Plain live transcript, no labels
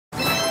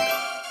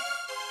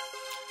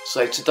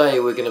So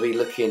today we're going to be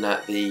looking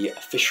at the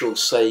official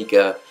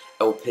Sega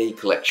LP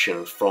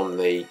collection from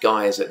the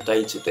guys at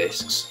Data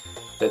Discs.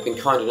 They've been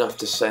kind enough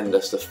to send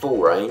us the full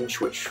range,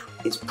 which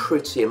is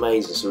pretty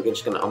amazing, so we're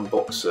just going to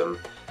unbox them.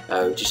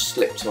 We just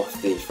slipped off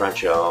the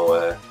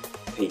fragile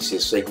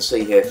pieces, so you can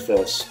see here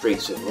first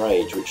Streets of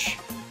Rage, which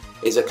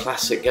is a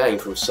classic game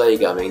from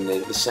Sega. I mean,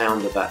 the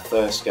sound of that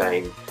first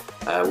game,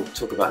 we'll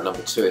talk about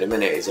number 2 in a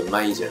minute, is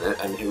amazing.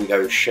 And here we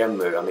go with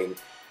Shenmue. I mean,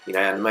 you know,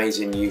 an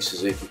amazing Yu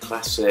Suzuki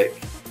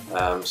classic,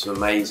 some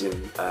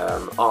amazing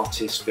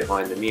artists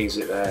behind the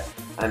music there,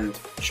 and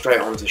straight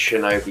on to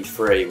Shinobi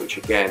 3, which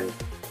again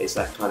is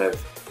that kind of,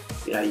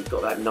 you know, you've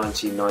got that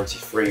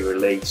 1993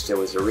 release. There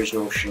was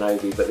original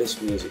Shinobi, but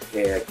this music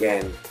here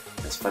again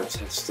has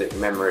fantastic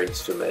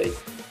memories for me.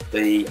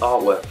 The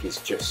artwork is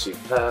just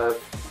superb.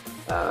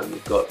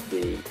 You've got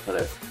the kind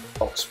of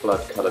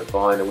oxblood coloured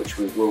vinyl, which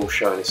we will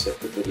show in a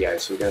separate video,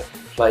 so we're going to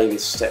play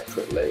this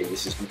separately.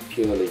 This is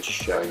purely just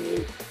showing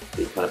you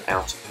the kind of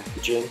outer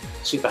packaging.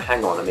 Super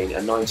Hang-On, I mean,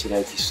 a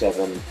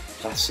 1987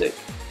 classic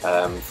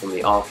from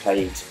the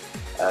arcade.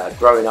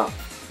 Growing up,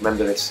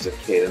 remember this as a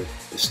kid, and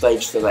the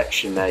stage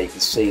selection there, you can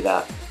see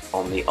that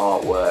on the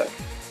artwork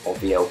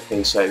of the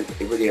LP, so it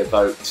really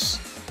evokes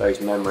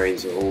those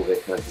memories of all the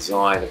kind of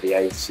design of the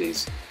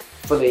 80s,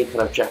 fully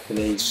kind of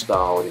Japanese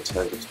style in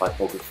terms of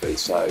typography,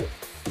 so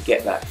you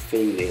get that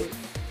feeling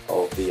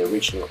of the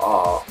original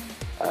art,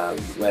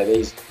 where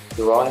these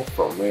derive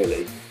from,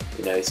 really.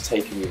 You know, it's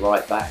taking you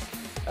right back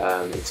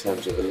in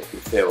terms of the look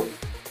and feel.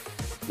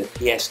 The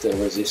pièce de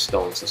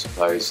résistance, I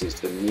suppose, is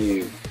the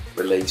new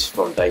release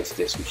from Data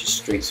Discs, which is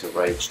Streets of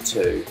Rage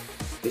 2.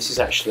 This is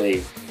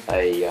actually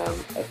a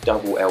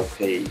double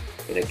LP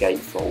in a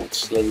gatefold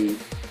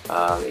sleeve.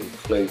 It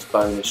includes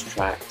bonus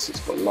tracks, it's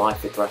got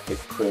lithographic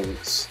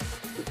prints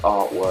with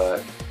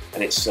artwork,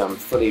 and it's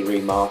fully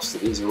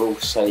remastered. These are all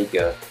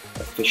Sega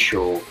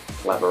official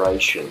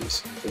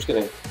collaborations. I'm just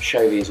going to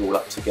show these all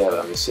up together.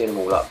 I mean, seeing them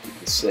all up, you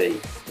can see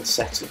the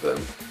set of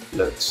them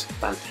looks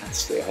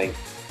fantastic. I think,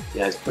 you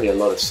know, there's probably a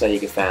lot of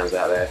Sega fans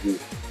out there who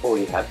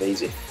already have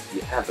these. If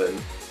you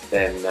haven't,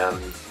 then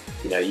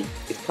you know, you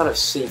kind of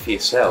see for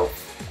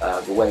yourself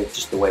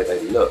just the way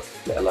they look,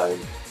 let alone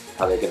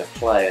how they're going to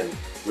play, and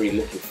really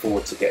looking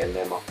forward to getting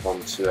them up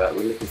onto. We're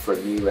looking for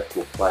a new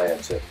record player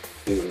to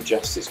do them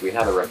justice. We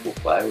have a record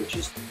player, which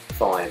is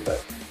fine,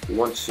 but we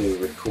want to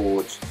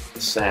record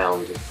the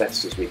sound as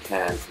best as we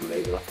can from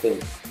these, and I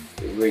think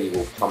it really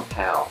will pump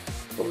out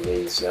from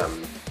these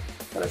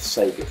kind of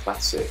Sega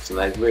classics, and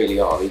they really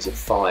are. These are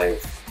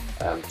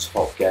 5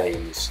 top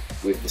games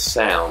with the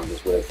sound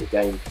as well as the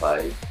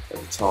gameplay at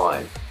the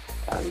time,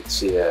 and you can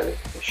see there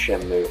the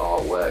Shenmue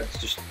artwork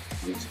is just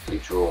beautifully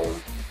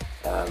drawn,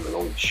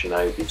 along with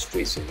Shinobi,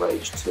 Streets of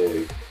Rage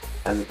 2,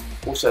 and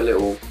also a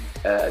little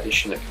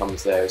addition that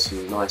comes there is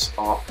some nice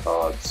art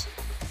cards.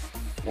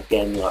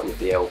 Again, like with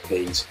the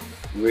LPs,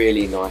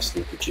 really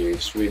nicely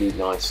produced, really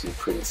nicely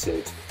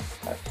printed,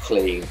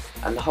 clean,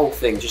 and the whole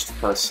thing, just to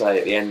kind of say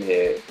at the end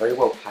here, very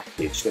well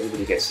packaged.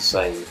 Everybody gets the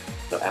same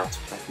outer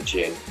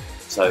packaging,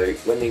 so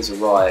when these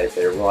arrive,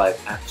 they arrive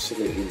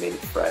absolutely mint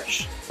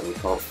fresh, and we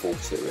can't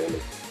fault it,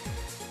 really.